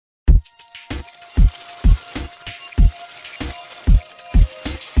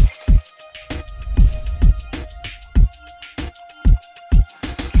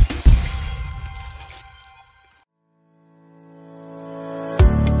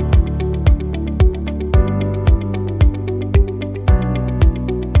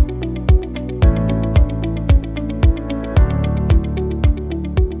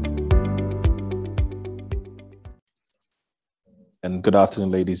Good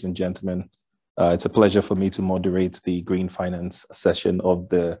afternoon, ladies and gentlemen. It's a pleasure for me to moderate the Green Finance session of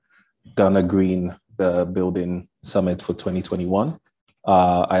the Ghana Green Building Summit for 2021.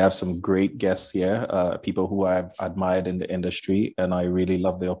 I have some great guests here, people who I've admired in the industry, and I really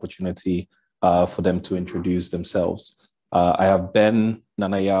love the opportunity for them to introduce themselves. I have Ben,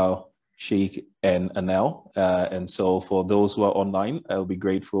 Nanayao, Sheikh, and Anel. And so for those who are online, I'll be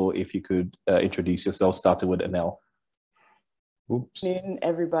grateful if you could introduce yourself, starting with Anel. Oops. Good afternoon,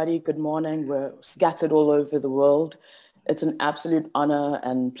 everybody. Good morning. We're scattered all over the world. It's an absolute honor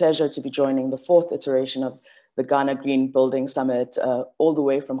and pleasure to be joining the fourth iteration of the Ghana Green Building Summit, all the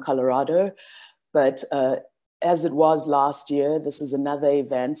way from Colorado. But as it was last year, this is another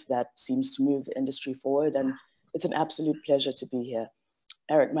event that seems to move the industry forward, and it's an absolute pleasure to be here.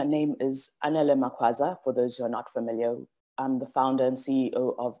 Eric, my name is Anele Makwaza, for those who are not familiar. I'm the founder and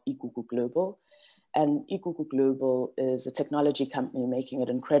CEO of Ikuku Global. And Ikuku Global is a technology company making it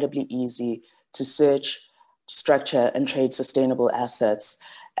incredibly easy to search, structure, and trade sustainable assets.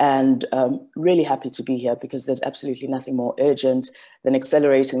 And really happy to be here because there's absolutely nothing more urgent than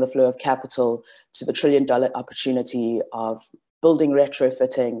accelerating the flow of capital to the trillion-dollar opportunity of building,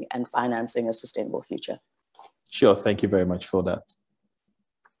 retrofitting, and financing a sustainable future. Sure, thank you very much for that.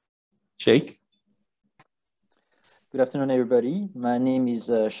 Sheikh? Good afternoon, everybody. My name is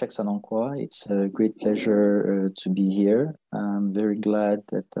Sheikh Sanonkwa. It's a great pleasure to be here. I'm very glad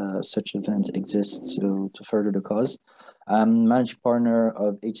that such event exists to further the cause. I'm managing partner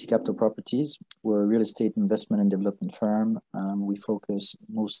of HC Capital Properties. We're a real estate investment and development firm. We focus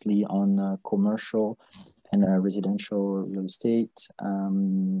mostly on commercial and residential real estate.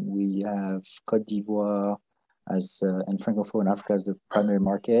 We have Côte d'Ivoire and Francophone Africa as the primary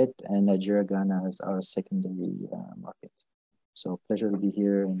market, and Nigeria, Ghana as our secondary market. So pleasure to be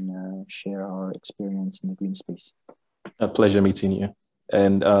here and share our experience in the green space. A pleasure meeting you.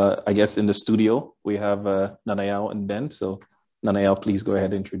 And I guess in the studio, we have Nanayao and Ben. So Nanayao, please go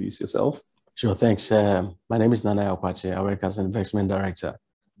ahead and introduce yourself. Sure, thanks. My name is Nanayao Pache. I work as an investment director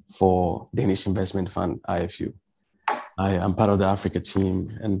for Danish Investment Fund, IFU. I am part of the Africa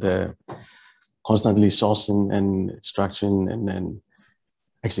team and constantly sourcing and structuring and then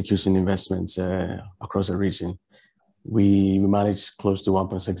executing investments across the region. We manage close to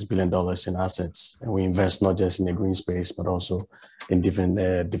 $1.6 billion in assets, and we invest not just in the green space, but also in different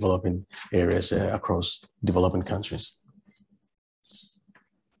developing areas across developing countries.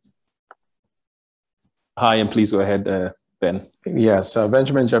 Hi, and please go ahead, Ben. Yes,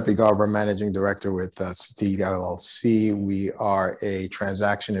 Benjamin Jeppy Garber, Managing Director with Steed LLC. We are a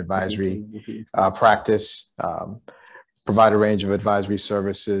transaction advisory practice, provide a range of advisory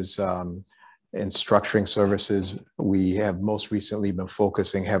services and structuring services. We have most recently been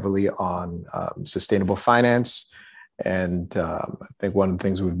focusing heavily on sustainable finance. And I think one of the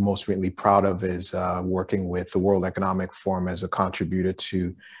things we're most really proud of is working with the World Economic Forum as a contributor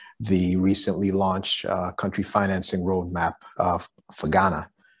to the recently launched country financing roadmap for Ghana.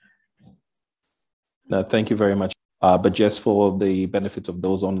 Thank you very much. But just for the benefit of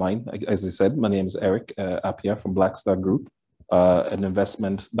those online, as I said, my name is Eric Appiah from Blackstar Group, an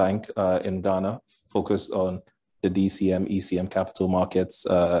investment bank in Ghana focused on the DCM, ECM capital markets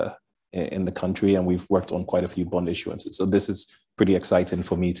in the country, and we've worked on quite a few bond issuances. So this is pretty exciting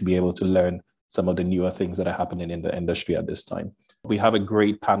for me to be able to learn some of the newer things that are happening in the industry at this time. We have a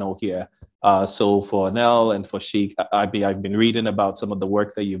great panel here. So for Anel and for Sheikh, I've been reading about some of the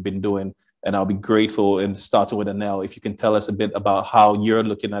work that you've been doing, and I'll be grateful, and starting with Anel, if you can tell us a bit about how you're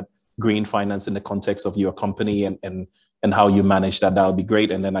looking at green finance in the context of your company and how you manage that. That would be great.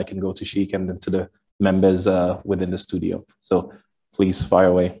 And then I can go to Sheikh and then to the members within the studio. So please fire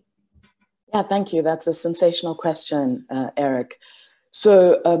away. Yeah, thank you. That's a sensational question, Eric.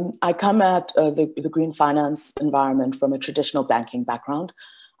 So I come at the green finance environment from a traditional banking background.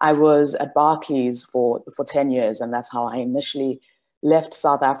 I was at Barclays for 10 years, and that's how I initially left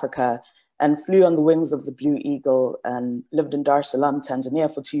South Africa and flew on the wings of the Blue Eagle and lived in Dar es Salaam, Tanzania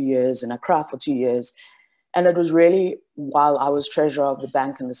for 2 years, in Accra for 2 years. And it was really while I was treasurer of the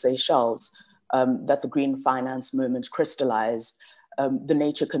bank in the Seychelles that the green finance movement crystallized. The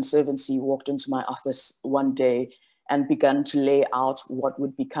Nature Conservancy walked into my office one day and began to lay out what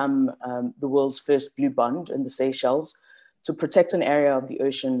would become the world's first blue bond in the Seychelles to protect an area of the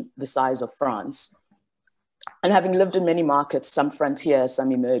ocean the size of France. And having lived in many markets, some frontier,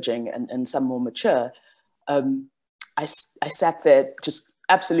 some emerging, and some more mature, I sat there just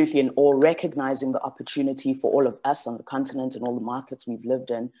absolutely in awe, recognizing the opportunity for all of us on the continent and all the markets we've lived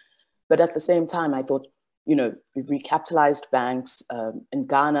in. But at the same time, I thought, you know, we've recapitalized banks. In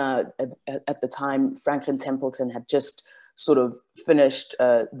Ghana, at the time, Franklin Templeton had just sort of finished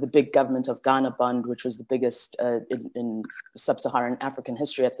the big Government of Ghana bond, which was the biggest in sub-Saharan African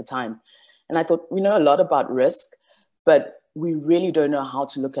history at the time. And I thought, we know a lot about risk, but we really don't know how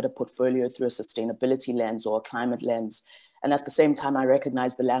to look at a portfolio through a sustainability lens or a climate lens. And at the same time, I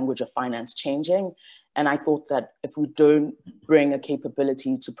recognized the language of finance changing. And I thought that if we don't bring a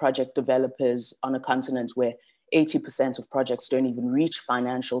capability to project developers on a continent where 80% of projects don't even reach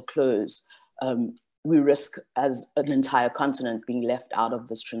financial close, we risk as an entire continent being left out of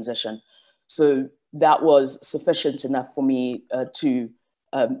this transition. So that was sufficient enough for me to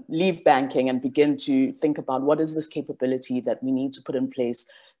leave banking and begin to think about what is this capability that we need to put in place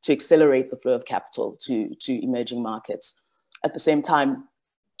to accelerate the flow of capital to emerging markets. At the same time,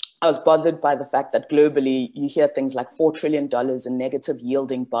 I was bothered by the fact that globally, you hear things like $4 trillion in negative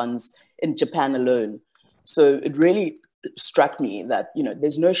yielding bonds in Japan alone. So it really struck me that, you know,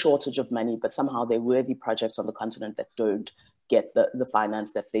 there's no shortage of money, but somehow there are worthy projects on the continent that don't get the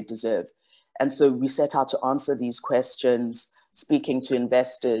finance that they deserve. And so we set out to answer these questions, speaking to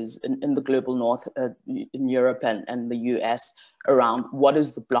investors in the global north, in Europe and the US, around what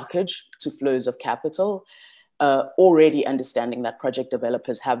is the blockage to flows of capital. Already understanding that project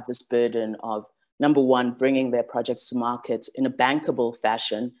developers have this burden of, number one, bringing their projects to market in a bankable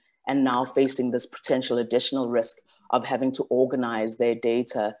fashion, and now facing this potential additional risk of having to organize their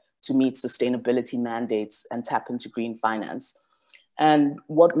data to meet sustainability mandates and tap into green finance. And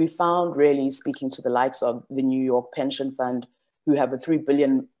what we found, really speaking to the likes of the New York Pension Fund, who have a $3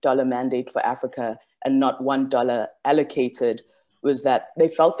 billion mandate for Africa and not $1 allocated, was that they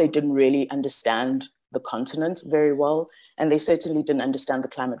felt they didn't really understand the continent very well, and they certainly didn't understand the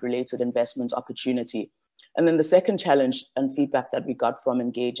climate-related investment opportunity. And then the second challenge and feedback that we got from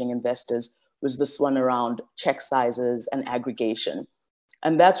engaging investors was this one around check sizes and aggregation.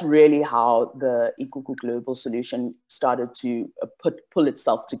 And that's really how the Ikuku Global solution started to pull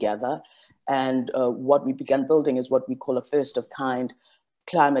itself together. And what we began building is what we call a first-of-kind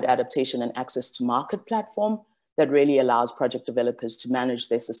climate adaptation and access to market platform that really allows project developers to manage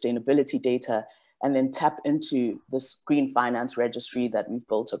their sustainability data and then tap into this green finance registry that we've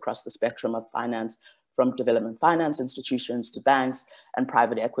built across the spectrum of finance, from development finance institutions to banks and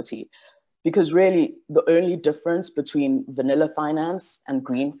private equity. Because really the only difference between vanilla finance and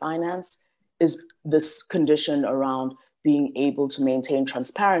green finance is this condition around being able to maintain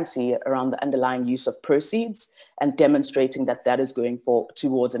transparency around the underlying use of proceeds and demonstrating that that is going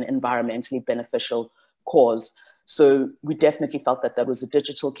towards an environmentally beneficial cause. So we definitely felt that there was a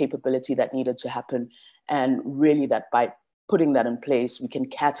digital capability that needed to happen, and really that by putting that in place, we can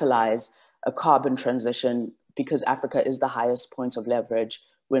catalyze a carbon transition, because Africa is the highest point of leverage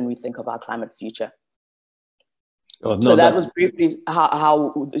when we think of our climate future. Oh, no, so that was briefly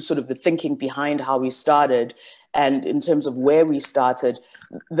how sort of the thinking behind how we started. And in terms of where we started,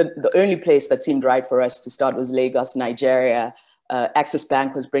 the only place that seemed right for us to start was Lagos, Nigeria. Axis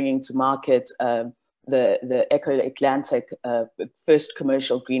Bank was bringing to market the Echo Atlantic first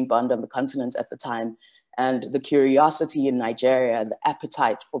commercial green bond on the continent at the time. And the curiosity in Nigeria, the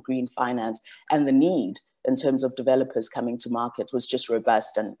appetite for green finance, and the need in terms of developers coming to market was just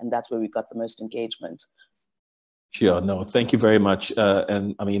robust. And that's where we got the most engagement. Sure. No, thank you very much.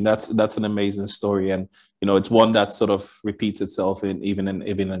 And I mean, that's an amazing story. And, you know, it's one that sort of repeats itself even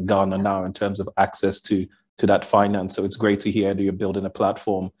in Ghana now in terms of access to that finance. So it's great to hear that you're building a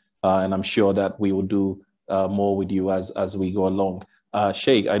platform. And I'm sure that we will do more with you as we go along.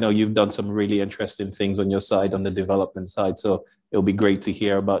 Sheikh, I know you've done some really interesting things on your side, on the development side. So it'll be great to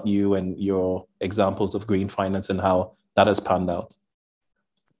hear about you and your examples of green finance and how that has panned out.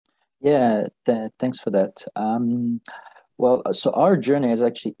 Yeah, thanks for that. Well, so our journey is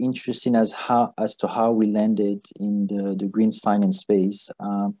actually interesting as to how we landed in the green finance space.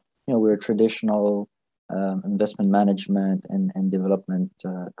 You know, we're a traditional investment management and development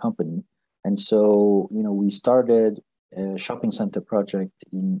company. And so, you know, we started a shopping center project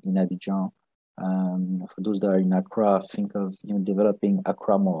in Abidjan. For those that are in Accra, think of, you know, developing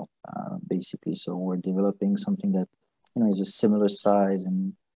Accra Mall, basically. So we're developing something that, you know, is a similar size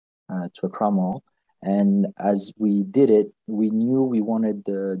and to Accra Mall. And as we did it, we knew we wanted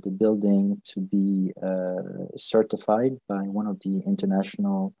the building to be certified by one of the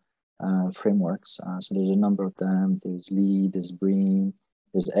international frameworks. So there's a number of them. There's LEED, there's BREEAM,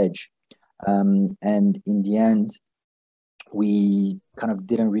 there's EDGE. And in the end, we kind of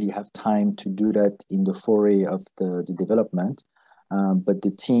didn't really have time to do that in the foray of the development. But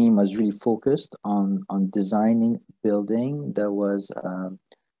the team was really focused on designing a building that was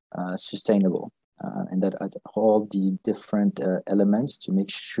sustainable and that had all the different elements to make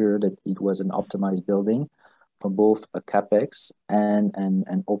sure that it was an optimized building from both a CapEx and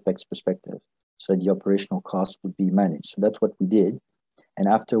an OpEx perspective, so the operational costs would be managed. So that's what we did. And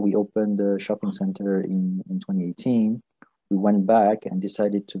after we opened the shopping center in 2018, we went back and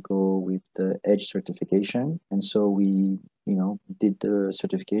decided to go with the EDGE certification. And so we, did the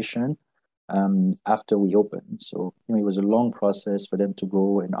certification after we opened. So it was a long process for them to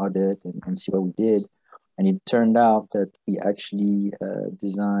go and audit and see what we did. And it turned out that we actually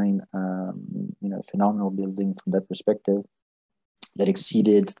designed, a phenomenal building from that perspective that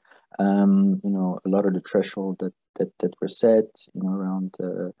exceeded, a lot of the threshold that were set, around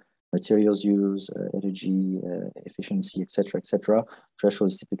materials use, energy efficiency, et cetera.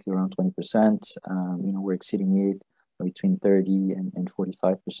 Threshold is typically around 20%. We're exceeding it between 30 and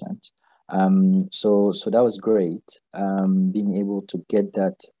 45%. So that was great, being able to get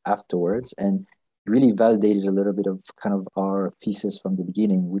that afterwards, and really validated a little bit of kind of our thesis from the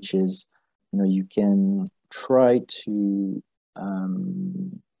beginning, which is, you can try to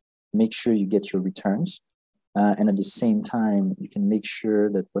make sure you get your returns, and at the same time, you can make sure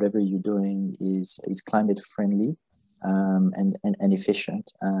that whatever you're doing is climate friendly and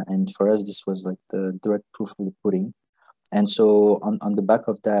efficient. And for us, this was like the direct proof of the pudding. And so on the back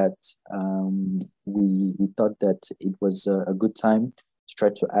of that, we thought that it was a good time to try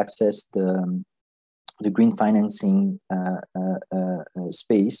to access the green financing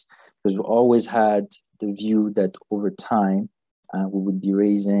space, because we always had the view that over time we would be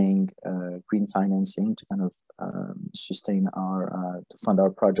raising green financing to kind of sustain to fund our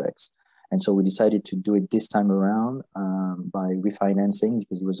projects. And so we decided to do it this time around by refinancing,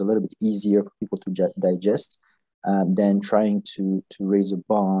 because it was a little bit easier for people to digest than trying to raise a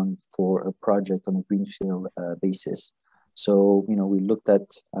bond for a project on a greenfield basis. So, we looked at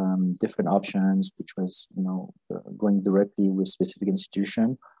different options, which was, going directly with specific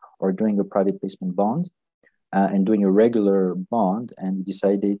institution or doing a private placement bond and doing a regular bond. And we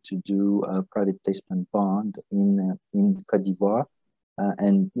decided to do a private placement bond in Côte d'Ivoire.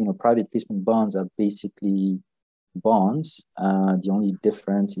 And, private placement bonds are basically bonds. The only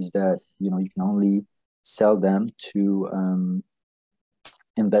difference is that, you can only sell them to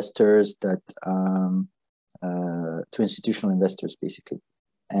investors that to institutional investors, basically,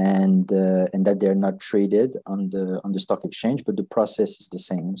 and that they're not traded on the stock exchange, but the process is the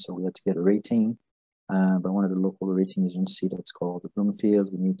same. So we had to get a rating by one of the local rating agency that's called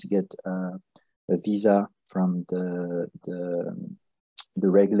Bloomfield. We need to get a visa from the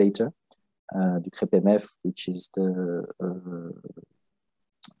regulator, the CREPMF, which is the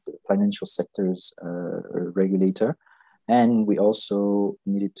financial sector's regulator. And we also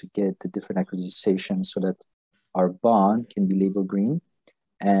needed to get the different accreditations so that our bond can be labeled green.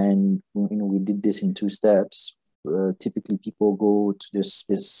 And we did this in 2 steps. Typically, people go to this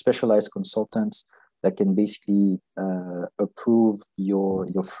specialized consultants that can basically approve your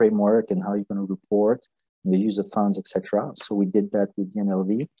framework and how you're going to report your use of funds, etc. So we did that with the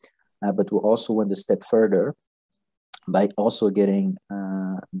NLV, but we also went a step further by also getting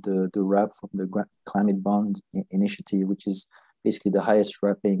the wrap from the Climate Bond Initiative, which is basically the highest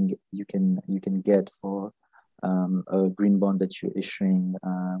wrapping you can get for a green bond that you're issuing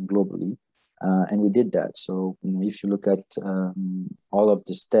globally. And we did that. So if you look at all of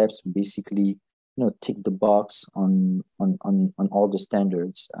the steps, basically tick the box on all the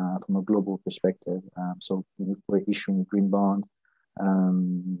standards from a global perspective. So if we're issuing a green bond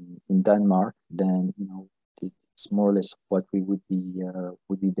in Denmark, then it's more or less what we would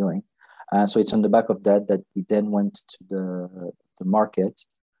be doing. So it's on the back of that we then went to the market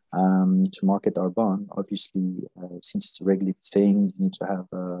to market our bond. Obviously, since it's a regulated thing, you need to have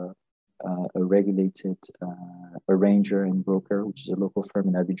a regulated arranger and broker, which is a local firm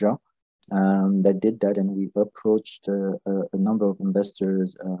in Abidjan, that did that. And we approached a number of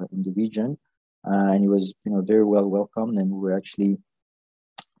investors in the region, and it was very well welcomed. And we were actually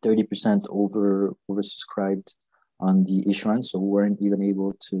 30% oversubscribed on the issuance, so we weren't even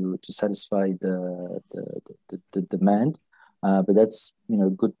able to satisfy the demand. But that's a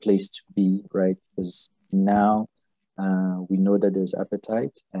good place to be, right? Because now we know that there's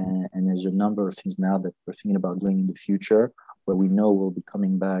appetite, and there's a number of things now that we're thinking about doing in the future, where we know we'll be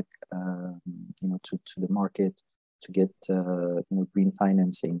coming back, to the market to get green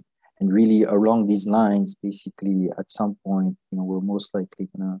financing. And really along these lines, basically at some point, we're most likely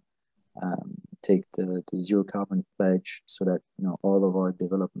gonna take the zero carbon pledge, so that all of our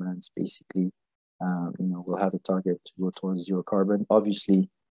developments basically will have a target to go towards zero carbon. Obviously,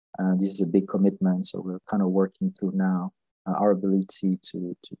 this is a big commitment, so we're kind of working through now our ability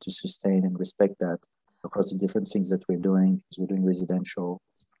to sustain and respect that across the different things that we're doing, because we're doing residential,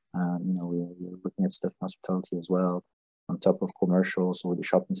 We're looking at stuff in hospitality as well, on top of commercial, so with the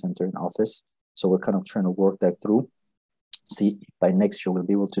shopping center and office. So we're kind of trying to work that through. See if by next year we'll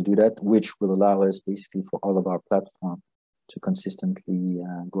be able to do that, which will allow us basically for all of our platform to consistently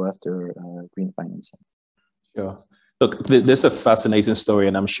go after green financing. Sure. Look, this is a fascinating story,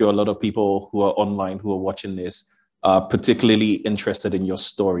 and I'm sure a lot of people who are online who are watching this are particularly interested in your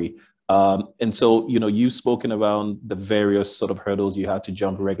story. And so, you've spoken around the various sort of hurdles you had to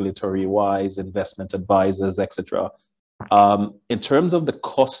jump regulatory-wise, investment advisors, etc. In terms of the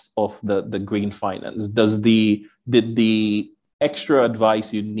cost of the green finance, did the extra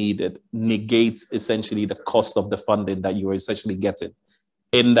advice you needed negate essentially the cost of the funding that you were essentially getting?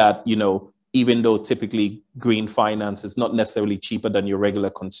 In that, even though typically green finance is not necessarily cheaper than your regular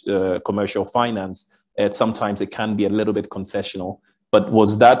commercial finance, sometimes it can be a little bit concessional. But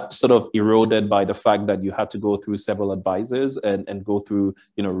was that sort of eroded by the fact that you had to go through several advisors and go through,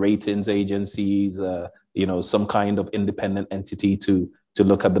 ratings agencies, some kind of independent entity to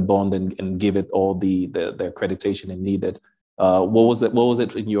look at the bond and give it all the accreditation it needed? What was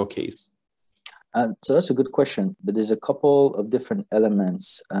it in your case? So that's a good question, but there's a couple of different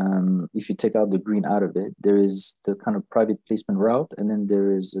elements. If you take out the green out of it, there is the kind of private placement route, and then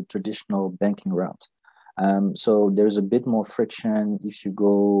there is a traditional banking route. So there's a bit more friction if you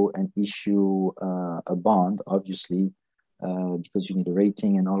go and issue a bond, obviously, because you need a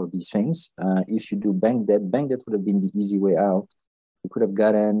rating and all of these things. If you do bank debt would have been the easy way out. You could have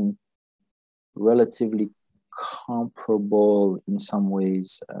gotten relatively comparable in some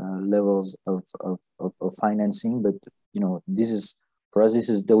ways levels of financing, but this is for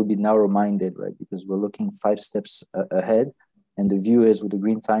us, they would be narrow-minded, right? Because we're looking 5 steps ahead, and the view is with the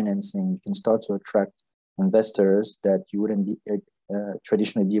green financing, you can start to attract investors that you wouldn't be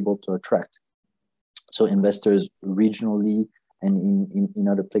traditionally be able to attract. So investors regionally and in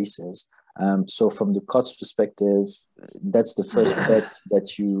other places. So from the cost perspective, that's the first bet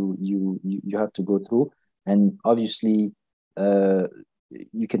that you have to go through. And obviously,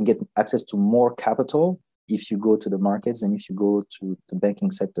 you can get access to more capital if you go to the markets than if you go to the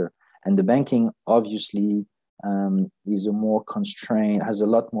banking sector. And the banking, obviously, is has a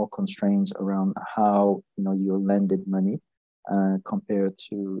lot more constraints around how you're lended money compared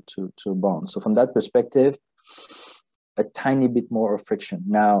to a bond. So from that perspective, a tiny bit more of friction.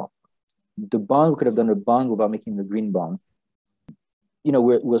 Now, the bond, we could have done a bond without making the green bond.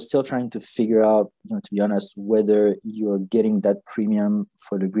 We're still trying to figure out, to be honest, whether you're getting that premium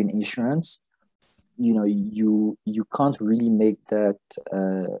for the green insurance. You can't really make that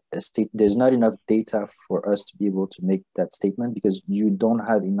a state. There's not enough data for us to be able to make that statement because you don't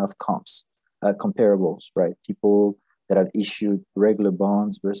have enough comparables, right? People that have issued regular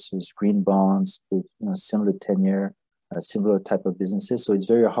bonds versus green bonds with similar tenure, similar type of businesses. So it's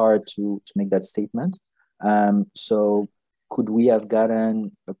very hard to make that statement. So could we have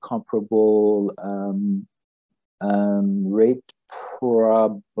gotten a comparable rate?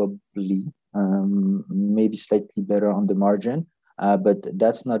 Probably, maybe slightly better on the margin, but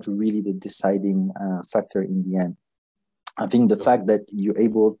that's not really the deciding factor in the end. I think the fact that you're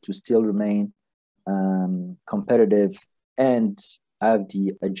able to still remain competitive and have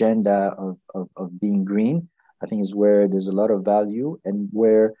the agenda of being green, I think is where there's a lot of value, and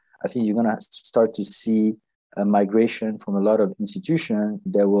where I think you're going to start to see a migration from a lot of institutions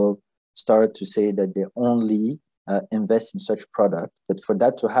that will start to say that they only invest in such product. But for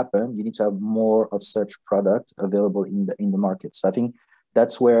that to happen, you need to have more of such product available in the market. So I think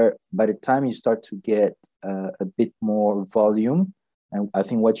that's where, by the time you start to get a bit more volume, and I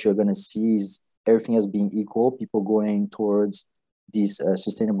think what you're going to see is everything else being equal, people going towards these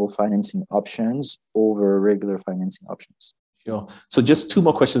sustainable financing options over regular financing options. Sure. So just 2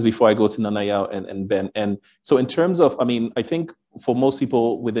 more questions before I go to Nanaya and Ben. And so in terms of, I think for most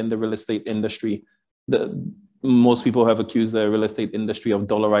people within the real estate industry, most people have accused the real estate industry of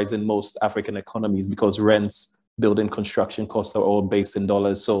dollarizing most African economies because rents, building, construction costs are all based in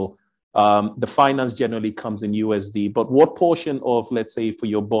dollars. So the finance generally comes in USD. But what portion of, let's say, for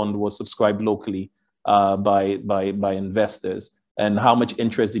your bond was subscribed locally by investors? And how much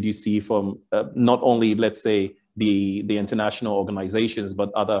interest did you see from not only, let's say, the international organizations,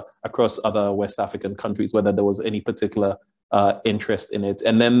 but across other West African countries, whether there was any particular interest in it?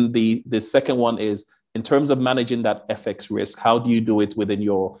 And then the second one is, in terms of managing that FX risk, how do you do it within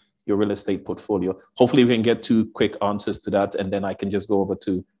your real estate portfolio? Hopefully we can get 2 quick answers to that, and then I can just go over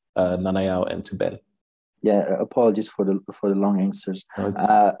to Nanaya and to Ben. Yeah, apologies for the long answers.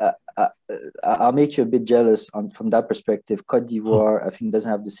 I'll make you a bit jealous from that perspective. Côte d'Ivoire, I think, doesn't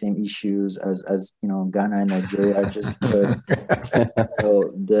have the same issues as Ghana and Nigeria, just because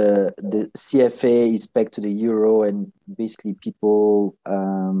the CFA is pegged to the euro, and basically people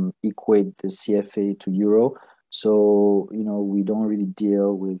equate the CFA to euro. So we don't really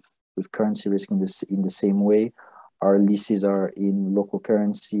deal with currency risk in the same way. Our leases are in local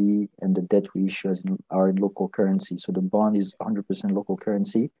currency, and the debt we issue are in local currency. So the bond is 100% local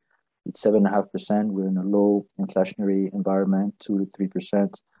currency. It's 7.5%. We're in a low inflationary environment, 2 to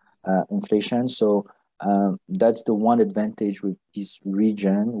 3% inflation. So that's the one advantage with this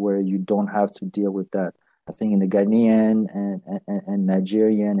region, where you don't have to deal with that. I think in the Ghanaian and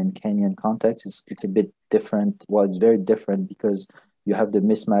Nigerian and Kenyan context, it's a bit different. Well, it's very different because you have the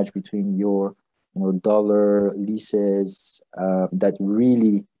mismatch between your dollar leases that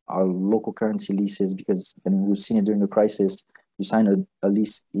really are local currency leases, because we've seen it during the crisis. You sign a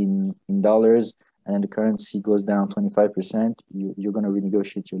lease in dollars, and then the currency goes down 25%. You're going to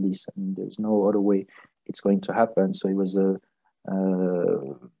renegotiate your lease. I mean, there's no other way it's going to happen. So it was a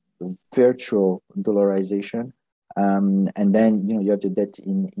virtual dollarization, and then you have the debt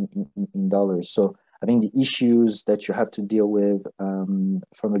in dollars. So I think the issues that you have to deal with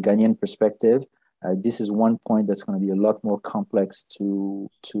from a Ghanaian perspective, this is one point that's going to be a lot more complex to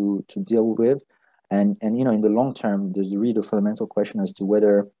deal with, and in the long term, there's really the fundamental question as to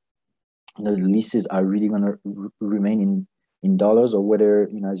whether the leases are really going to remain in dollars, or whether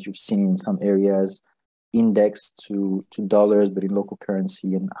as you've seen in some areas, indexed to dollars but in local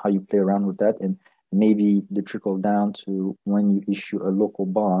currency, and how you play around with that, and maybe the trickle down to when you issue a local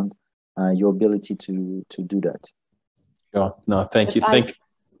bond, your ability to do that. Sure. No, thank you.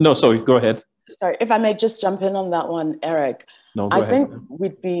 No, sorry, go ahead. Sorry, if I may just jump in on that one, Eric. No, go I ahead. think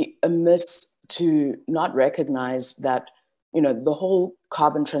we'd be amiss to not recognize that, the whole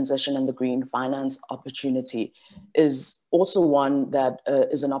carbon transition and the green finance opportunity is also one that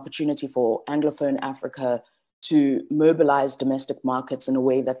is an opportunity for Anglophone Africa to mobilize domestic markets in a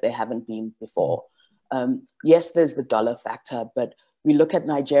way that they haven't been before. Yes, there's the dollar factor, but we look at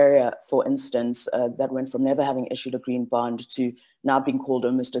Nigeria, for instance, that went from never having issued a green bond to now being called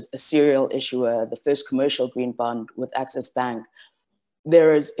almost a serial issuer, the first commercial green bond with Access Bank.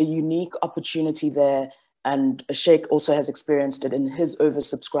 There is a unique opportunity there, and Sheikh also has experienced it in his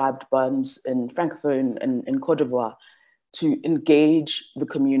oversubscribed bonds in Francophone and in Côte d'Ivoire, to engage the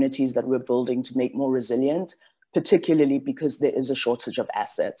communities that we're building to make more resilient, particularly because there is a shortage of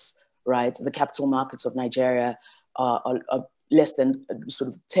assets, right? The capital markets of Nigeria are less than sort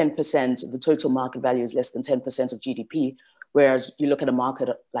of 10%, the total market value is less than 10% of GDP, whereas you look at a market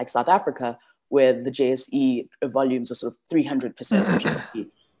like South Africa, where the JSE volumes are sort of 300% of GDP.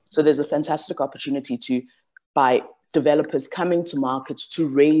 So there's a fantastic opportunity by developers coming to markets to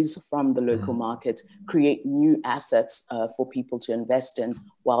raise from the local market, create new assets for people to invest in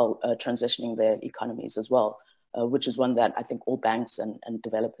while transitioning their economies as well, which is one that I think all banks and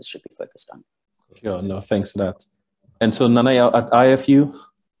developers should be focused on. Sure, no, thanks for that. And so Nanaya, at IFU,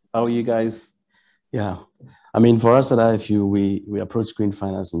 how are you guys? Yeah, I mean, for us at IFU, we approach green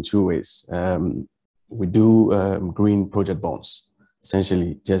finance in two ways. We do green project bonds,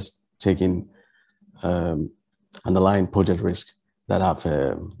 essentially just taking underlying project risk that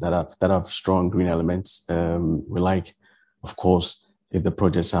have strong green elements. We like, of course, if the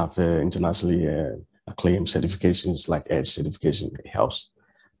projects have internationally acclaimed certifications like EDGE certification, it helps.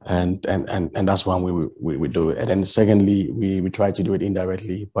 And that's one we do it. And then secondly, we try to do it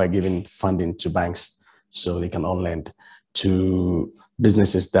indirectly by giving funding to banks so they can on lend to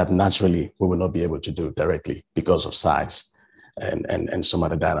businesses that naturally we will not be able to do directly because of size and some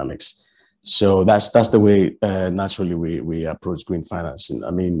other dynamics. So that's the way naturally we approach green financing. I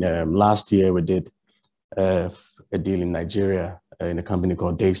mean, last year we did a deal in Nigeria in a company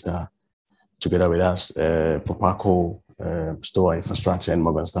called Daystar, together with us, Propaco, Store Infrastructure, and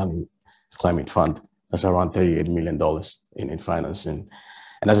Morgan Stanley Climate Fund. That's around $38 million in financing.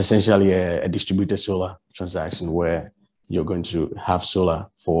 And that's essentially a distributed solar transaction where you're going to have solar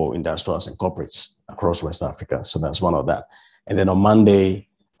for industrials and corporates across West Africa. So that's one of that. And then on Monday,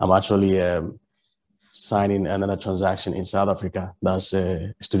 I'm actually signing another transaction in South Africa. That's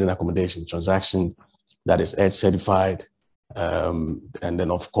a student accommodation transaction that is EDGE certified. And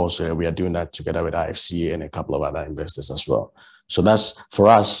then, of course, we are doing that together with IFC and a couple of other investors as well. So that's, for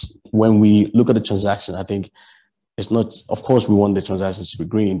us, when we look at the transaction, I think it's not, of course, we want the transactions to be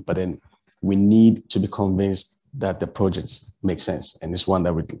green, but then we need to be convinced that the projects make sense. And it's one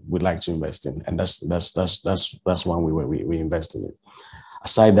that we'd like to invest in. And that's one we invest in it.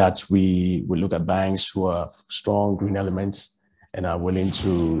 Aside that, we look at banks who are strong green elements and are willing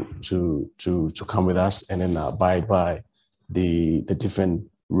to come with us and then abide by the different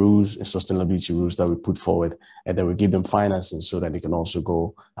rules and sustainability rules that we put forward, and then we give them financing so that they can also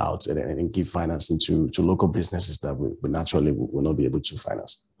go out and give financing to local businesses that we naturally will not be able to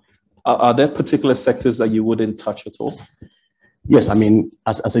finance. Are there particular sectors that you wouldn't touch at all? Yes, I mean,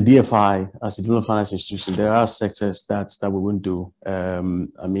 as a DFI, as a development finance institution, there are sectors that we wouldn't do.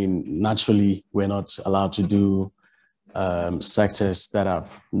 I mean, naturally, we're not allowed to do sectors that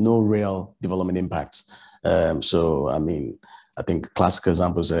have no real development impacts. So, I mean, I think classic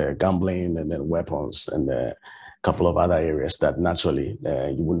examples are gambling and then weapons and a couple of other areas that naturally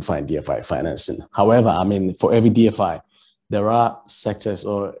you wouldn't find DFI financing. However, I mean, for every DFI, there are sectors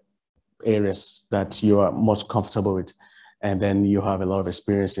or areas that you are most comfortable with, and then you have a lot of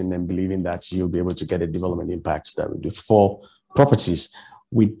experience in them, believing that you'll be able to get a development impact that we do. For properties,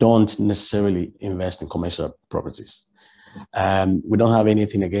 we don't necessarily invest in commercial properties. We don't have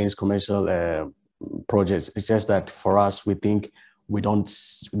anything against commercial projects. It's just that for us, we think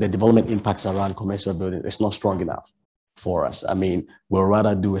the development impacts around commercial buildings, it's not strong enough for us. I mean, we'll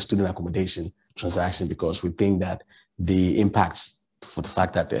rather do a student accommodation transaction because we think that the impacts for the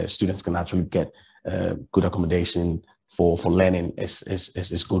fact that the students can actually get good accommodation for learning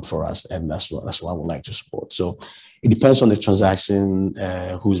is good for us, and that's what I would like to support. So it depends on the transaction,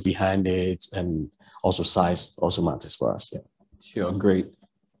 who's behind it, and also size also matters for us. Yeah. Sure, great.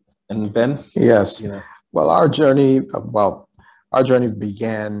 And Ben? Yes. Yeah. Well, our journey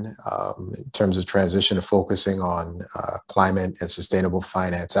began in terms of transition to focusing on climate and sustainable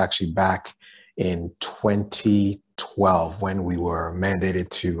finance actually back in 2012 when we were mandated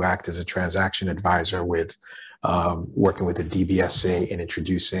to act as a transaction advisor with working with the DBSA in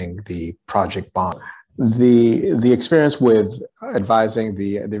introducing the project bond. The experience with advising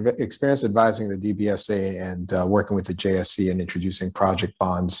the DBSA and working with the JSC and introducing project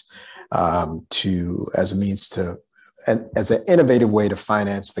bonds as a means to and as an innovative way to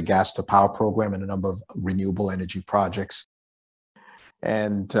finance the gas to power program and a number of renewable energy projects.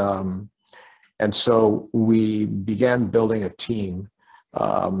 And so we began building a team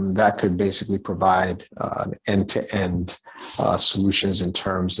that could basically provide end-to-end solutions in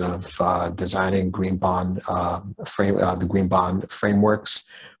terms of designing green bond the green bond frameworks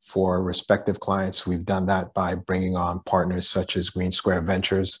for respective clients. We've done that by bringing on partners such as Green Square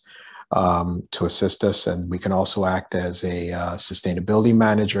Ventures to assist us, and we can also act as a sustainability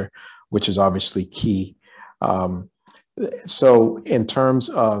manager, which is obviously key. So in terms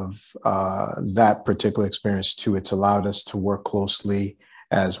of that particular experience too, it's allowed us to work closely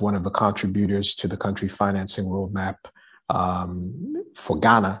as one of the contributors to the country financing roadmap for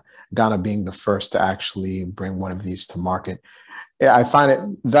Ghana, Ghana being the first to actually bring one of these to market. I find it,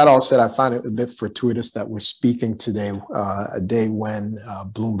 that all said, I find it a bit fortuitous that we're speaking today, a day when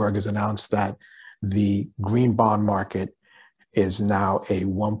Bloomberg has announced that the green bond market is now a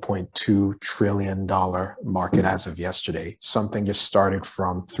 $1.2 trillion market as of yesterday. Something just started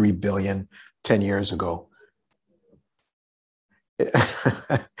from 3 billion 10 years ago.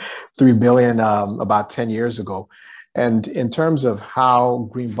 3 billion about 10 years ago. And in terms of how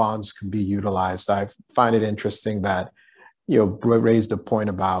green bonds can be utilized, I find it interesting that, raised a point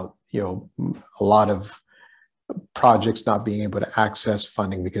about, a lot of projects not being able to access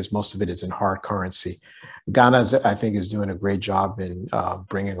funding because most of it is in hard currency. Ghana, I think, is doing a great job in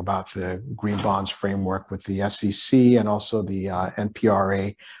bringing about the green bonds framework with the SEC and also the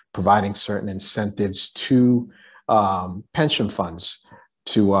NPRA, providing certain incentives to pension funds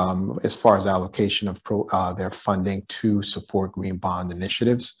to, as far as allocation of their funding to support green bond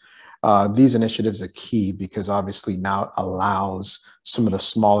initiatives. These initiatives are key because obviously now it allows some of the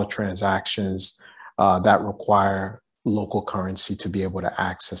smaller transactions that require local currency to be able to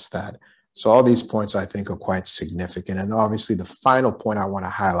access that. So all these points I think are quite significant. And obviously the final point I want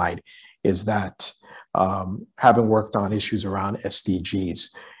to highlight is that having worked on issues around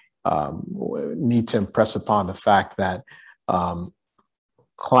SDGs, need to impress upon the fact that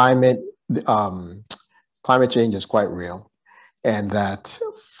climate change is quite real, and that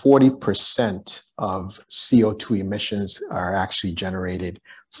 40% of CO2 emissions are actually generated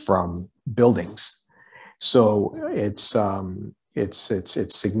from buildings. So it's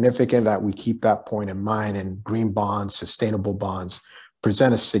significant that we keep that point in mind, and green bonds, sustainable bonds,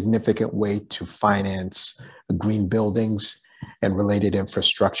 present a significant way to finance green buildings and related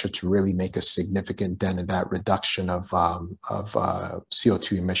infrastructure to really make a significant dent in that reduction of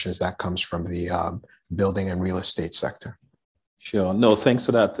CO2 emissions that comes from the building and real estate sector. Sure. No, thanks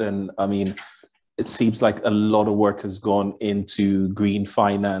for that. And I mean, it seems like a lot of work has gone into green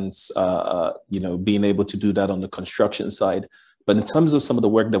finance, being able to do that on the construction side. But in terms of some of the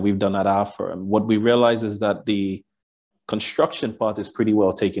work that we've done at our firm, what we realize is that the construction part is pretty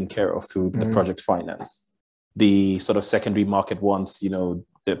well taken care of through the project finance. The sort of secondary market, once,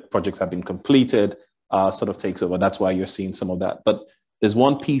 the projects have been completed, sort of takes over. That's why you're seeing some of that. But there's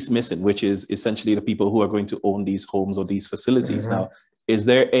one piece missing, which is essentially the people who are going to own these homes or these facilities. Now, is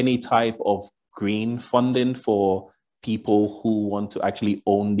there any type of green funding for people who want to actually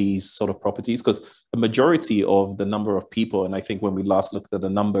own these sort of properties? Because the majority of the number of people, and I think when we last looked at the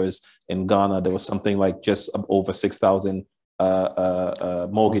numbers in Ghana, there was something like just over 6,000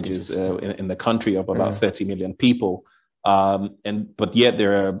 mortgages in the country of about 30 million people. But yet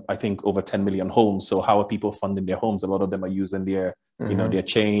there are, I think, over 10 million homes. So how are people funding their homes? A lot of them are using their, their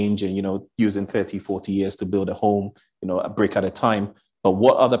change and, using 30, 40 years to build a home, a brick at a time. But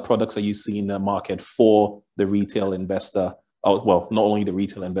what other products are you seeing in the market for the retail investor? Well, not only the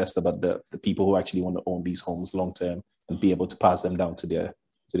retail investor, but the people who actually want to own these homes long term and be able to pass them down to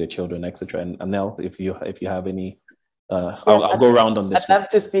their children, etc. And Anel, if you have any, yes, I'll go around on this. I'd love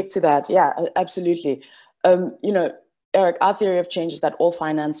to speak to that. Yeah, absolutely. Eric, our theory of change is that all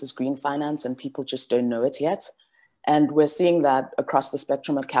finance is green finance, and people just don't know it yet. And we're seeing that across the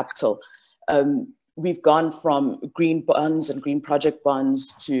spectrum of capital. We've gone from green bonds and green project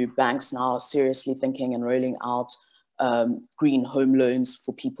bonds to banks now seriously thinking and rolling out green home loans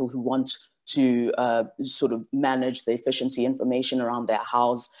for people who want to sort of manage the efficiency information around their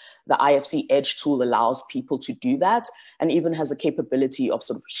house. The IFC Edge tool allows people to do that and even has a capability of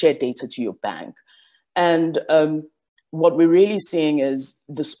sort of share data to your bank. And what we're really seeing is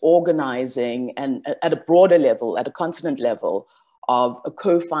this organizing and at a broader level, at a continent level, of a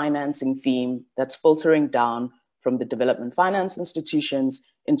co-financing theme that's filtering down from the development finance institutions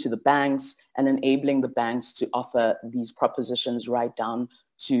into the banks and enabling the banks to offer these propositions right down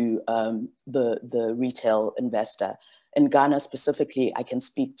to the retail investor. In Ghana specifically, I can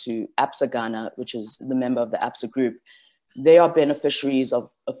speak to APSA Ghana, which is the member of the APSA group. They are beneficiaries of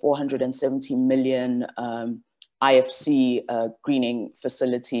a 470 million IFC greening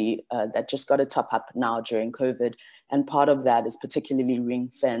facility that just got a top up now during COVID. And part of that is particularly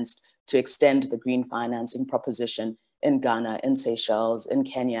ring-fenced to extend the green financing proposition in Ghana, in Seychelles, in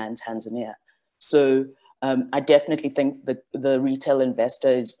Kenya, and Tanzania. So I definitely think the retail investor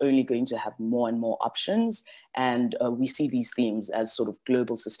is only going to have more and more options. And we see these themes as sort of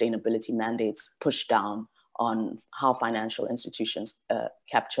global sustainability mandates pushed down on how financial institutions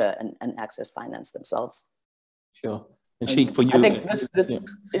capture and access finance themselves. Sure. And Sheikh, for you, I think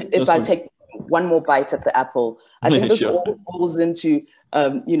if I take one more bite at the apple, I think this all falls into,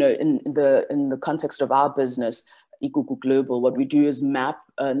 in the context of our business, Igugu Global. What we do is map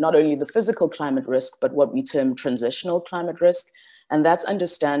not only the physical climate risk, but what we term transitional climate risk. And that's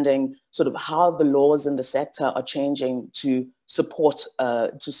understanding sort of how the laws in the sector are changing to support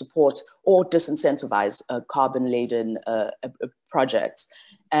or disincentivize carbon-laden projects.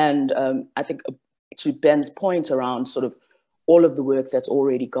 And I think to Ben's point around sort of all of the work that's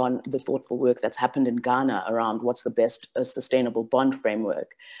already gone, the thoughtful work that's happened in Ghana around what's the best sustainable bond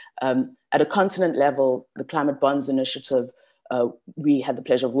framework. At a continent level, the Climate Bonds Initiative, we had the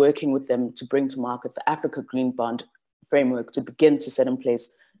pleasure of working with them to bring to market the Africa Green Bond Framework to begin to set in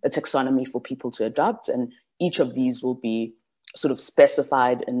place a taxonomy for people to adopt. And each of these will be sort of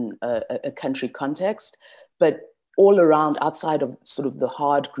specified in a country context. But all around, outside of sort of the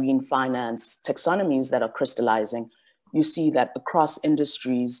hard green finance taxonomies that are crystallizing, you see that across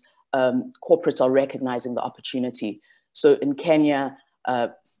industries, corporates are recognizing the opportunity. So in Kenya,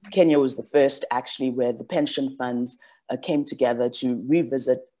 Kenya was the first actually where the pension funds came together to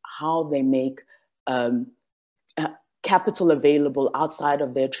revisit how they make capital available outside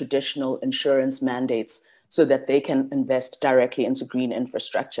of their traditional insurance mandates so that they can invest directly into green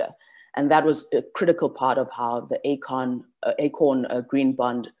infrastructure. And that was a critical part of how the Acorn Green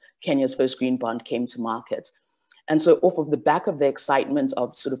Bond, Kenya's first green bond, came to market. And so off of the back of the excitement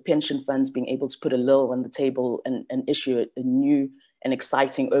of sort of pension funds being able to put a lil on the table and issue a new and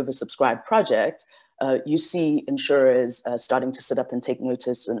exciting oversubscribed project, you see insurers starting to sit up and take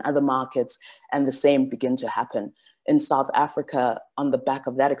notice in other markets, and the same begin to happen. In South Africa, on the back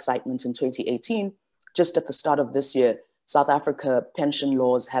of that excitement in 2018, just at the start of this year, South Africa pension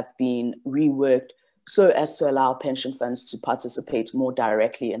laws have been reworked so as to allow pension funds to participate more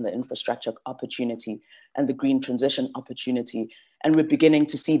directly in the infrastructure opportunity and the green transition opportunity. And we're beginning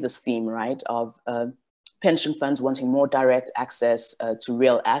to see this theme, right, of pension funds wanting more direct access to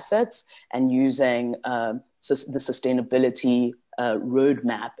real assets and using the sustainability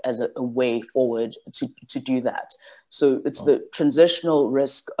roadmap as a way forward to do that. So it's the transitional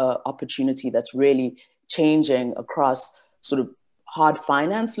risk opportunity that's really changing across sort of hard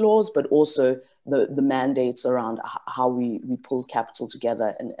finance laws, but also the mandates around how we pull capital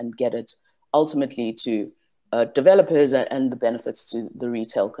together and get it ultimately to developers and the benefits to the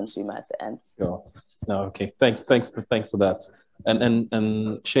retail consumer at the end. Sure. No, okay. Thanks for that.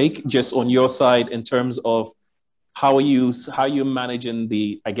 And Sheikh, just on your side, in terms of how are you managing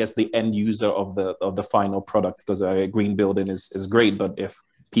the, I guess, the end user of the final product? Because a green building is great, but if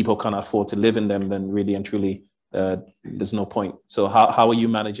people can't afford to live in them, then really and truly there's no point. So how are you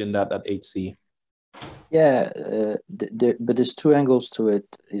managing that at HC? Yeah, but there's two angles to it.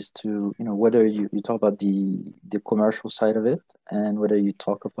 Is to, whether you talk about the commercial side of it and whether you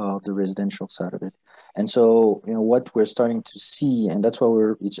talk about the residential side of it. And so, what we're starting to see, and that's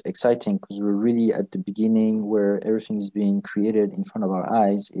why it's exciting, because we're really at the beginning where everything is being created in front of our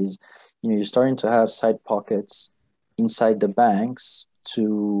eyes, is, you're starting to have side pockets inside the banks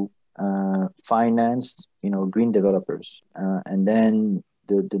to finance, green developers. And then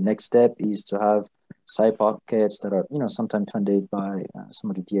the next step is to have side pockets that are, sometimes funded by some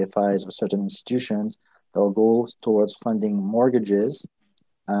of the DFIs or certain institutions that will go towards funding mortgages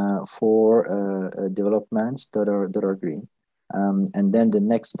for developments that are green. And then the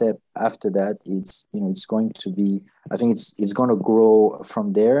next step after that, it's going to be, I think it's going to grow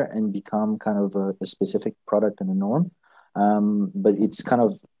from there and become kind of a specific product and a norm. But it's kind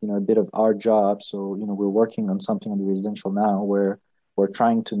of, a bit of our job. So, we're working on something on the residential now where we're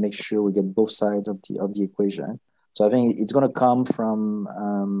trying to make sure we get both sides of the equation. So I think it's going to come from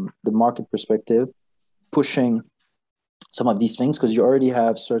the market perspective, pushing some of these things, because you already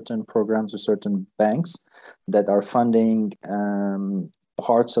have certain programs or certain banks that are funding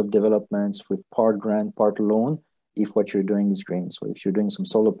parts of developments with part grant, part loan, if what you're doing is green. So if you're doing some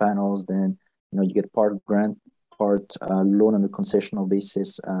solar panels, then you get part grant, part loan on a concessional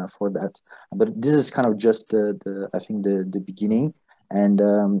basis for that. But this is kind of just I think the beginning. And,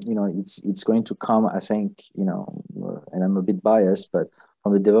 it's going to come, I think, and I'm a bit biased, but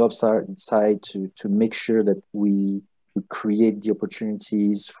from the developer side to make sure that we create the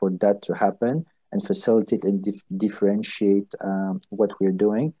opportunities for that to happen and facilitate and differentiate what we're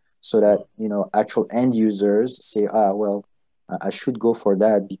doing, so that, actual end users say, well, I should go for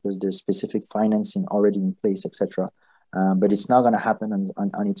that because there's specific financing already in place, etc. But it's not going to happen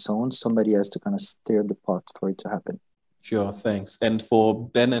on its own. Somebody has to kind of stir the pot for it to happen. Sure, thanks. And for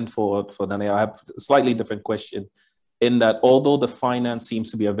Ben and for Daniel, I have a slightly different question, in that although the finance seems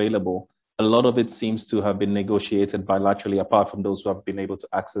to be available, a lot of it seems to have been negotiated bilaterally, apart from those who have been able to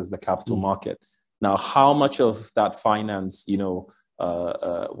access the capital market. Now, how much of that finance,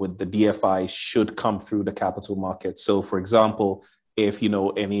 with the DFI should come through the capital market? So, for example, if,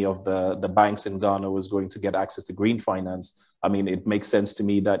 any of the banks in Ghana was going to get access to green finance, I mean, it makes sense to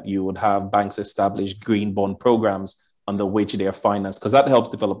me that you would have banks establish green bond programs under which they are financed, because that helps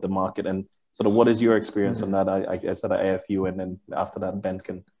develop the market. And sort of, what is your experience on that? I said at AFU, and then after that, Ben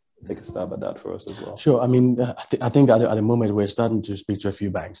can take a stab at that for us as well. Sure. I mean, I think at the moment we're starting to speak to a few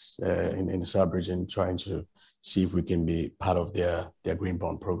banks in the South region, trying to see if we can be part of their green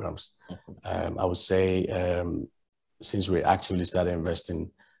bond programs. I would say since we actually started investing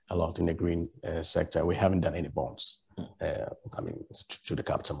a lot in the green sector, we haven't done any bonds. To the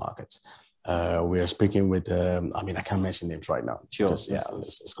capital markets. We are speaking with, I can't mention names right now. Sure. Because,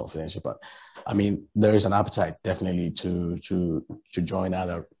 it's confidential, but I mean, there is an appetite definitely to join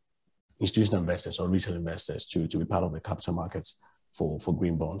other institutional investors or retail investors to be part of the capital markets for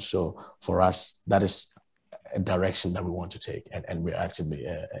green bonds. So for us, that is a direction that we want to take, and we're actively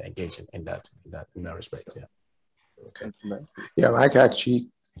engaging in that respect. Yeah. Okay. Yeah, I can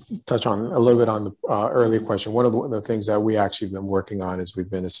actually touch on a little bit on the earlier question. One of the things that we actually been working on is we've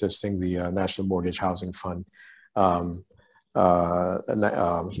been assisting the National Mortgage Housing Fund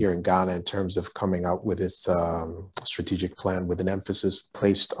here in Ghana in terms of coming up with its strategic plan, with an emphasis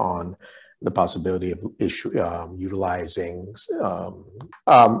placed on the possibility of utilizing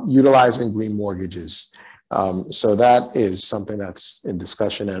green mortgages. So that is something that's in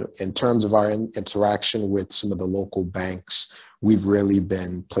discussion. And in terms of our interaction with some of the local banks, we've really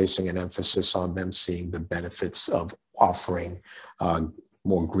been placing an emphasis on them seeing the benefits of offering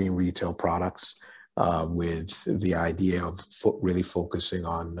more green retail products, with the idea of really focusing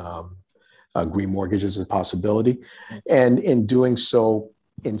on green mortgages as a possibility. And in doing so,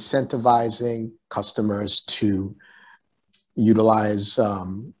 incentivizing customers to utilize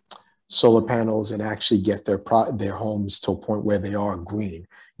solar panels and actually get their homes to a point where they are green,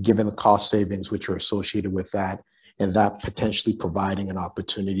 given the cost savings which are associated with that, and that potentially providing an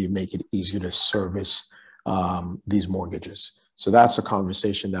opportunity to make it easier to service these mortgages. So that's a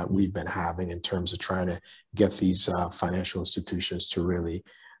conversation that we've been having in terms of trying to get these financial institutions to really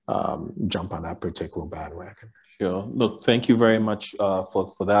jump on that particular bandwagon. Sure. Look, thank you very much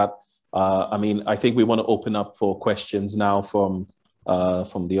for that. I mean, I think we want to open up for questions now from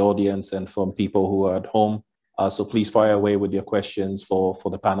the audience and from people who are at home. So please fire away with your questions for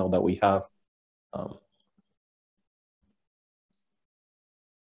the panel that we have.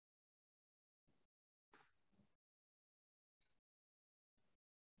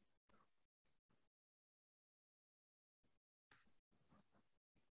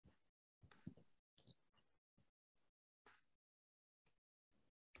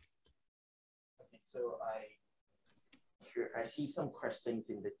 So I see some questions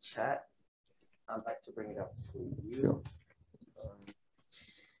in the chat. I'd like to bring it up for you. Sure.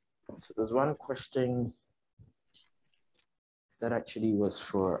 So there's one question that actually was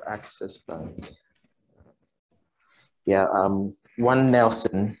for Access Bank. Yeah, one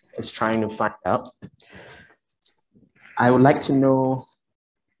Nelson is trying to find out. I would like to know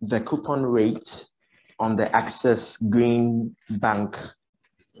the coupon rate on the Access Bank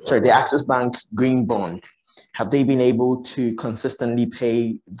Green Bond. Have they been able to consistently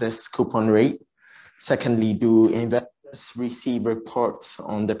pay this coupon rate? Secondly, do investors receive reports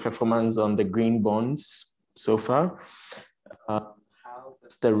on the performance on the green bonds so far? How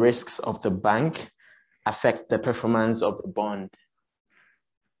does the risks of the bank affect the performance of the bond?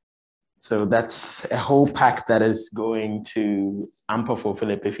 So that's a whole pack that is going to ample for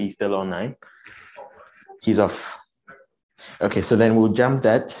Philip if he's still online. He's off. Okay, so then we'll jump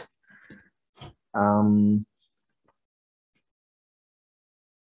that.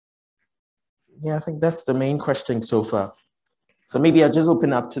 Yeah, I think that's the main question so far. So maybe I'll just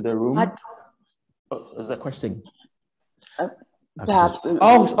open up to the room. Oh, is that question? Perhaps.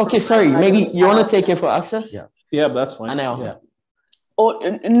 Oh, okay, sorry. Maybe you want to take it for Access? Yeah. Yeah, that's fine. Yeah. Or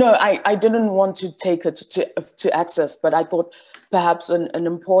no, I didn't want to take it to Access, but I thought perhaps an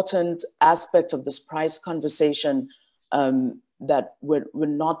important aspect of this price conversation that we're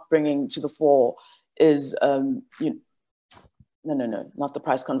not bringing to the fore is, no, not the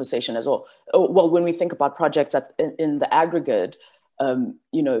price conversation as well. Well, when we think about projects in the aggregate,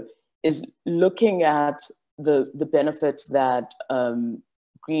 is looking at the benefits that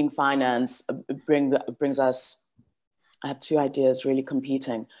green finance brings us. I have two ideas really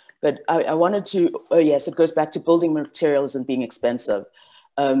competing, but I wanted to, oh yes, it goes back to building materials and being expensive.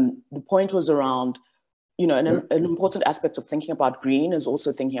 The point was around, an important aspect of thinking about green is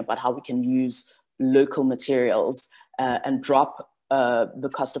also thinking about how we can use local materials and drop the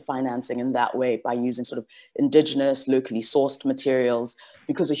cost of financing in that way by using sort of indigenous, locally sourced materials,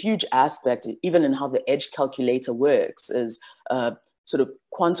 because a huge aspect, even in how the edge calculator works, is sort of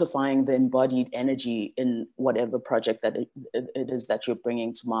quantifying the embodied energy in whatever project that it is that you're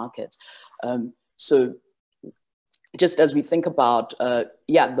bringing to market. So just as we think about,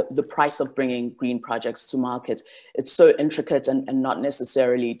 the price of bringing green projects to market, it's so intricate and not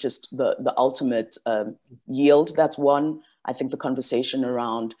necessarily just the ultimate yield. That's one. I think the conversation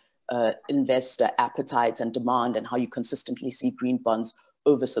around investor appetite and demand and how you consistently see green bonds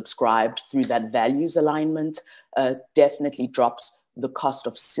oversubscribed through that values alignment definitely drops the cost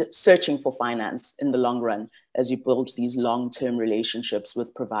of searching for finance in the long run as you build these long-term relationships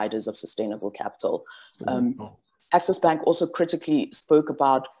with providers of sustainable capital. Access Bank also critically spoke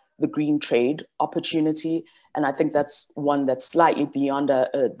about the green trade opportunity. And I think that's one that's slightly beyond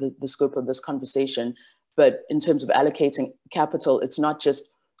the scope of this conversation. But in terms of allocating capital, it's not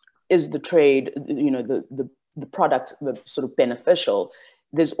just, is the trade, the product sort of beneficial?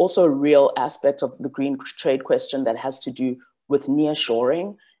 There's also a real aspect of the green trade question that has to do with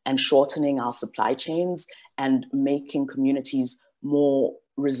nearshoring and shortening our supply chains and making communities more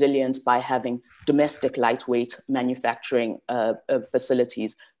resilient by having domestic lightweight manufacturing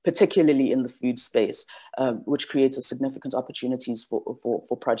facilities, particularly in the food space, which creates a significant opportunities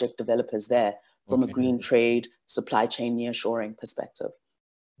for project developers there from a green trade, supply chain nearshoring perspective.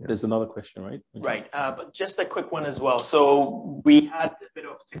 There's another question, right? Right, but just a quick one as well. So we had a bit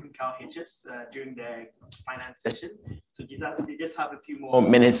of technical hitches during the finance session. So we just have a few more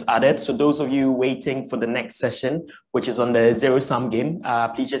minutes added. So those of you waiting for the next session, which is on the zero-sum game,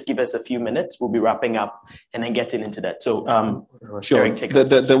 please just give us a few minutes. We'll be wrapping up and then getting into that. So sure.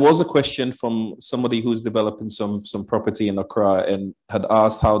 There was a question from somebody who's developing some property in Accra and had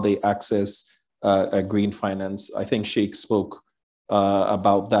asked how they access a green finance. I think Sheikh spoke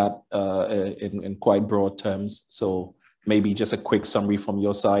about that in quite broad terms. So maybe just a quick summary from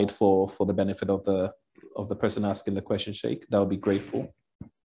your side for the benefit of the of the person asking the question, Sheikh? That would be grateful.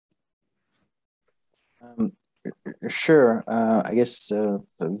 Sure. I guess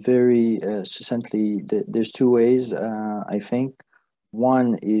very succinctly, there's two ways, I think.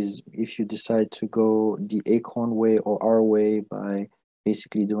 One is if you decide to go the Acorn way or our way by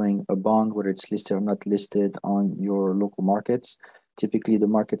basically doing a bond, whether it's listed or not listed on your local markets. Typically, the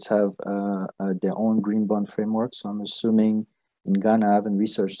markets have their own green bond framework. So I'm assuming in Ghana, I haven't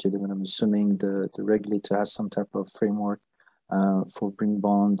researched it, but I'm assuming the regulator has some type of framework for green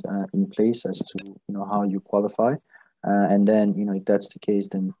bond in place as to how you qualify. And then if that's the case,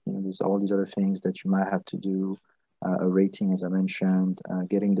 then there's all these other things that you might have to do, a rating, as I mentioned,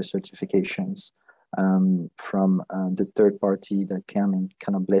 getting the certifications from the third party that can and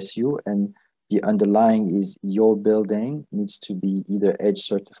cannot bless you. And the underlying is your building needs to be either EDGE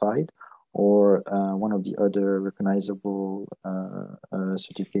certified or one of the other recognizable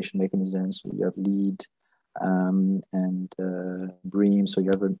certification mechanisms. So you have LEED and BREEAM. So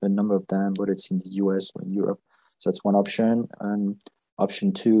you have a number of them, whether it's in the US or in Europe. So that's one option.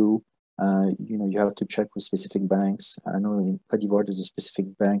 Option two, you have to check with specific banks. I know in Côte d'Ivoire, there's a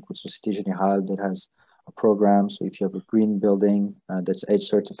specific bank with Société Générale that has a program. So if you have a green building that's EDGE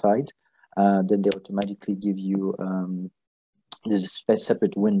certified, then they automatically give you there's a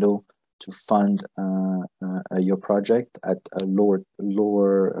separate window to fund your project at a lower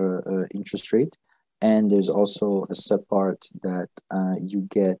interest rate. And there's also a subpart that you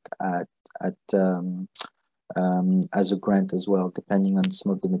get as a grant as well, depending on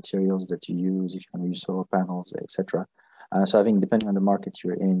some of the materials that you use, if you want to use solar panels, etc. So I think depending on the market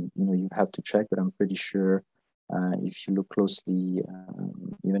you're in, you have to check, but I'm pretty sure if you look closely,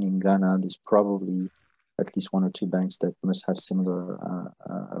 even in Ghana, there's probably at least one or two banks that must have similar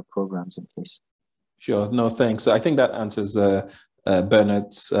programs in place. Sure. No, thanks. So I think that answers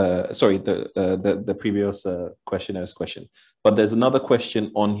Bernard's, the previous questioner's question. But there's another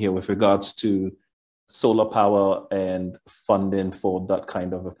question on here with regards to solar power and funding for that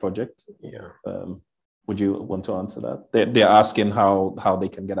kind of a project. Yeah. Would you want to answer that? They're asking how they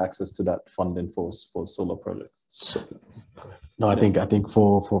can get access to that funding for solar projects. So, no, I think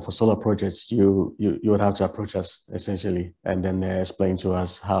for solar projects, you would have to approach us essentially, and then explain to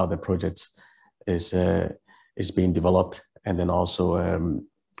us how the project is being developed, and then also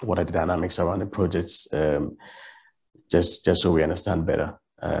what are the dynamics around the projects, just so we understand better.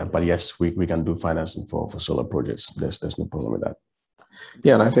 But yes, we can do financing for solar projects. There's no problem with that.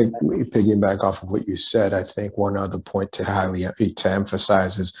 Yeah, and I think we piggyback off of what you said. I think one other point to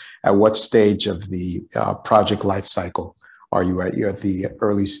emphasize is at what stage of the project life cycle are you at? You're at the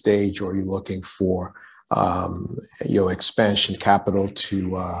early stage, or are you looking for expansion capital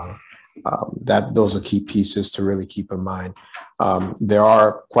to those are key pieces to really keep in mind. There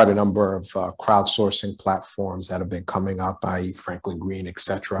are quite a number of crowdsourcing platforms that have been coming up, i.e. Franklin Green, et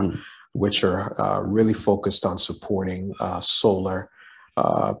cetera, which are really focused on supporting solar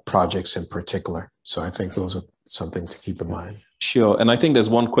projects in particular. So I think those are something to keep in mind. Sure. And I think there's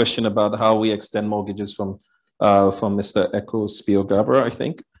one question about how we extend mortgages from Mr. Echo Spielgaber, I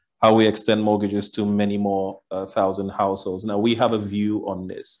think, how we extend mortgages to many more thousand households. Now, we have a view on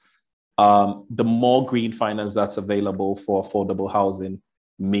this. The more green finance that's available for affordable housing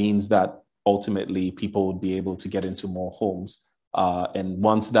means that ultimately people would be able to get into more homes. And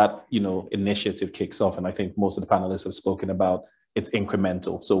once that initiative kicks off, and I think most of the panelists have spoken about, it's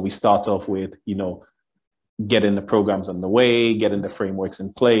incremental. So we start off with getting the programs on the way, getting the frameworks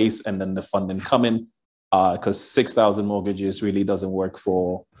in place, and then the funding coming. Because 6,000 mortgages really doesn't work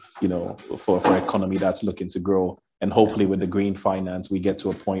for an economy that's looking to grow. And hopefully with the green finance, we get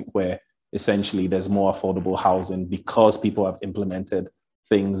to a point where essentially there's more affordable housing because people have implemented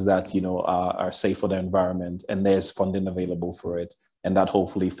things that are safe for the environment, and there's funding available for it. And that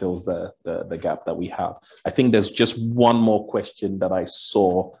hopefully fills the gap that we have. I think there's just one more question that I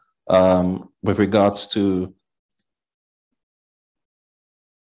saw with regards to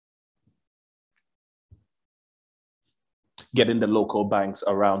getting the local banks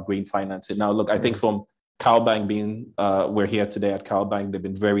around green financing. Now, look, I think from CalBank being, we're here today at CalBank, they've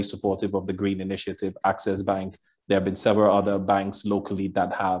been very supportive of the green initiative. Access Bank, there have been several other banks locally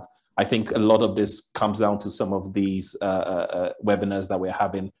that have. I think a lot of this comes down to some of these webinars that we're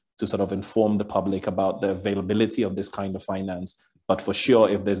having to sort of inform the public about the availability of this kind of finance. But for sure,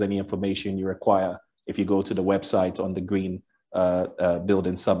 if there's any information you require, if you go to the website on the Green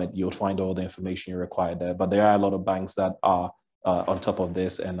Building Summit, you'll find all the information you require there. But there are a lot of banks that are on top of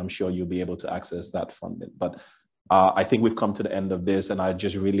this, and I'm sure you'll be able to access that funding. But I think we've come to the end of this, and I'd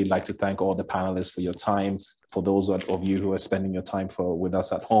just really like to thank all the panelists for your time. For those of you who are spending your time with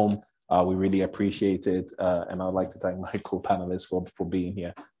us at home, We really appreciate it. And I'd like to thank my co-panelists for being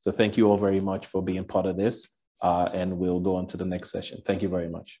here. So thank you all very much for being part of this. And we'll go on to the next session. Thank you very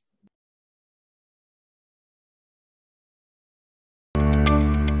much.